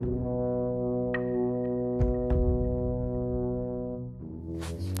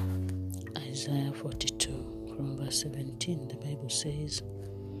Isaiah 42 from verse 17, the Bible says,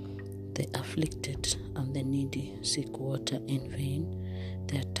 "The afflicted and the needy seek water in vain.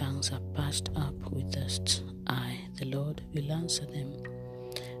 Their tongues are parched up with thirst. I, the Lord, will answer them.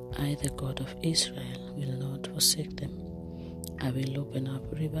 I, the God of Israel, will not forsake them. I will open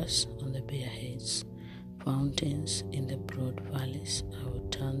up rivers on the bare heads, fountains in the broad valleys. I will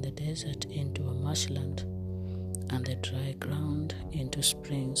turn the desert into a marshland, and the dry ground into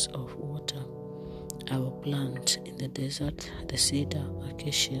springs of water. I will plant in the desert the cedar,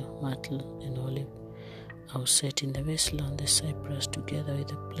 acacia, myrtle, and olive. I will set in the wasteland the cypress together with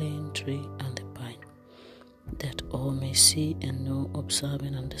the plane tree and the pine, that all may see and know, observe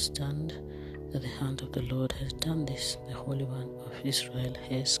and understand that the hand of the Lord has done this. The Holy One of Israel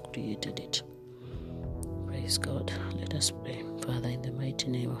has created it." Praise God. Let us pray. Father, in the mighty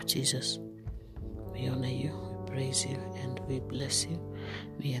name of Jesus, we honor you, we praise you, and we bless you.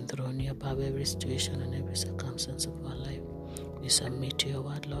 We enthrone you above every situation and every circumstance of our life. We submit to your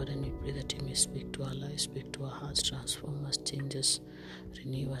word, Lord, and we pray that you may speak to our lives, speak to our hearts, transform us, change us,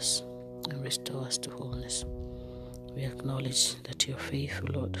 renew us, and restore us to wholeness. We acknowledge that you are faithful,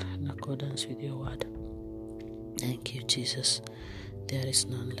 Lord, in accordance with your word. Thank you, Jesus. There is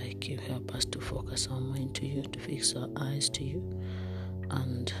none like you. Help us to focus our mind to you, to fix our eyes to you,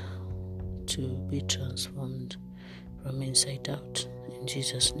 and to be transformed from inside out. In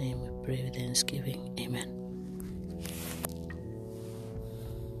Jesus' name we pray with thanksgiving. Amen.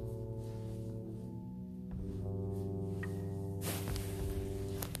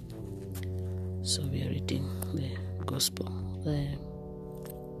 So we are reading the Gospel.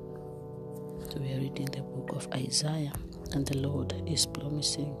 We are reading the book of Isaiah, and the Lord is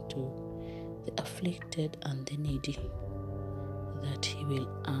promising to the afflicted and the needy that he will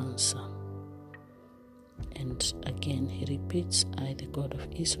answer. And again he repeats, "I, the God of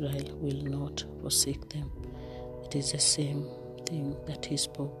Israel, will not forsake them." It is the same thing that he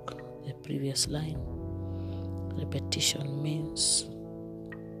spoke the previous line. Repetition means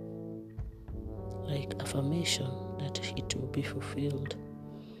like affirmation that it will be fulfilled.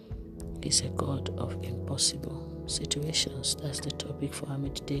 He's a God of impossible situations. That's the topic for our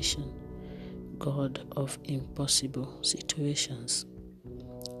meditation. God of impossible situations.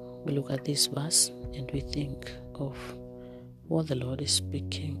 We look at this verse and we think of what the Lord is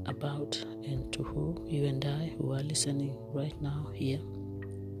speaking about, and to who, you and I, who are listening right now here,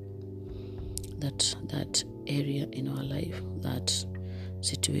 that area in our life, that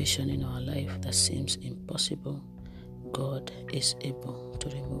situation in our life that seems impossible, God is able to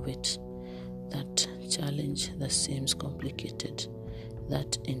remove it. That challenge that seems complicated,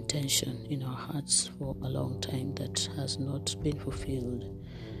 that intention in our hearts for a long time that has not been fulfilled,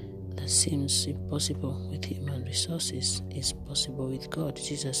 that seems impossible with human resources, is possible with God.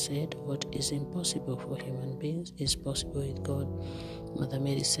 Jesus said, "What is impossible for human beings is possible with God." Mother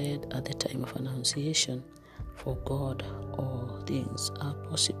Mary said at the time of Annunciation, "For God all things are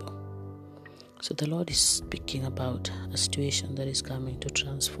possible." So the Lord is speaking about a situation that is coming to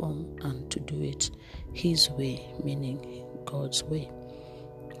transform and to do it His way, meaning God's way,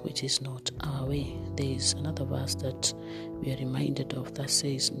 which is not our way. There is another verse that we are reminded of that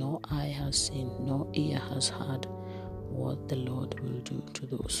says, "No eye has seen, no ear has heard what the Lord will do to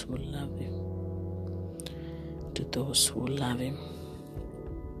those who love Him." To those who love Him.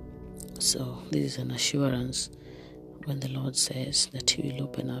 So this is an assurance when the Lord says that He will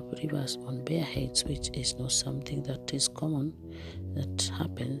open up rivers on bare heads, which is not something that is common, that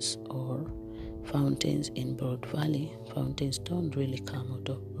happens, or fountains in broad valley. Fountains don't really come out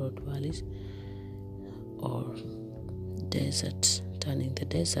of broad valleys. Or desert, turning the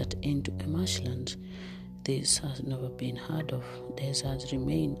desert into a marshland. This has never been heard of. Deserts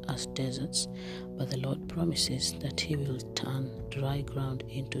remain as deserts, but the Lord promises that He will turn dry ground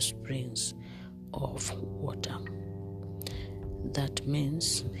into springs of water. That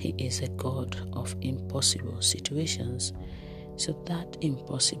means He is a God of impossible situations. So that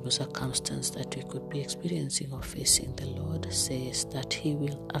impossible circumstance that we could be experiencing or facing, the Lord says that He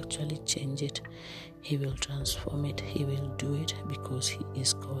will actually change it. He will transform it. He will do it because He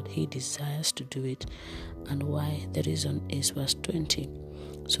is God. He desires to do it. And why? The reason is verse 20.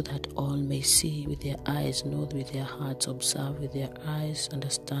 So that all may see with their eyes, know with their hearts, observe with their eyes,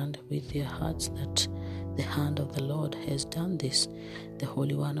 understand with their hearts that the hand of the Lord has done this. The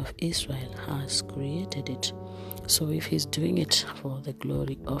Holy One of Israel has created it. So if He's doing it for the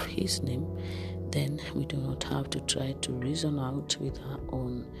glory of His name, then we do not have to try to reason out with our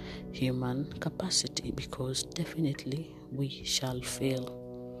own human capacity, because definitely we shall fail.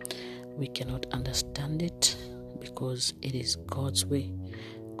 We cannot understand it because it is God's way.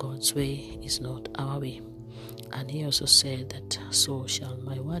 God's way is not our way. And he also said that, so shall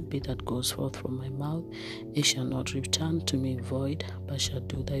my word be that goes forth from my mouth. It shall not return to me void, but shall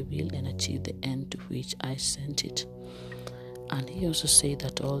do thy will and achieve the end to which I sent it. And he also said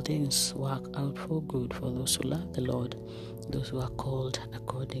that all things work out for good for those who love the Lord, those who are called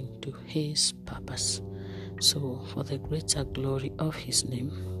according to his purpose. So for the greater glory of his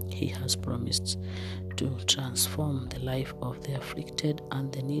name, he has promised to transform the life of the afflicted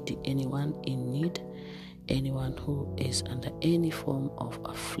and the needy, anyone in need, anyone who is under any form of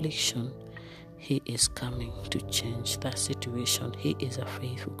affliction. He is coming to change that situation. He is a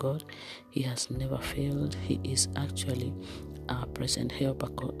faithful God. He has never failed. He is actually our present help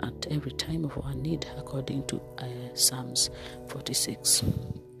at every time of our need, according to Psalms 46.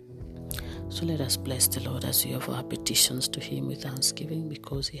 So let us bless the Lord as we offer our petitions to him with thanksgiving,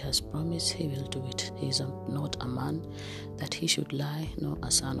 because he has promised he will do it. He is not a man that he should lie, nor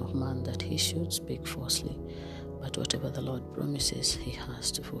a son of man that he should speak falsely. But whatever the Lord promises, he has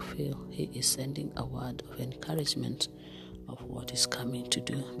to fulfill. He is sending a word of encouragement of what is coming to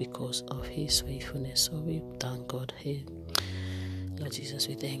do because of his faithfulness. So we thank God. Lord Jesus,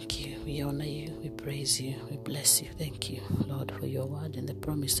 we thank you, we honor you, we praise you, we bless you. Thank you, Lord, for your word and the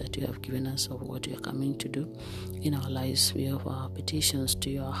promise that you have given us of what you are coming to do in our lives. We offer our petitions to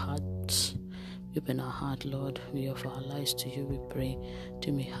your hearts. We open our heart, Lord. We offer our lives to you. We pray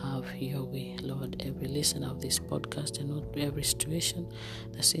to may have your way, Lord. Every listener of this podcast and not every situation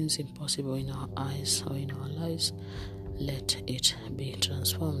that seems impossible in our eyes or in our lives, let it be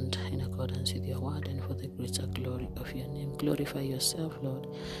transformed in accordance with your word and for the greater glory of your name. Glorify yourself, Lord,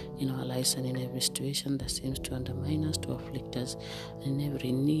 in our lives and in every situation that seems to undermine us, to afflict us, and in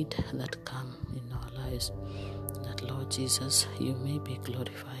every need that come in our lives. That, Lord Jesus, you may be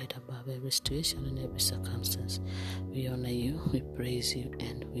glorified above every situation and every circumstance. We honor you, we praise you,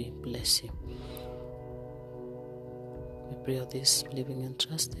 and we bless you. We pray all this, believing and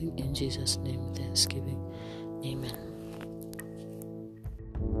trusting in Jesus' name with thanksgiving. Amen.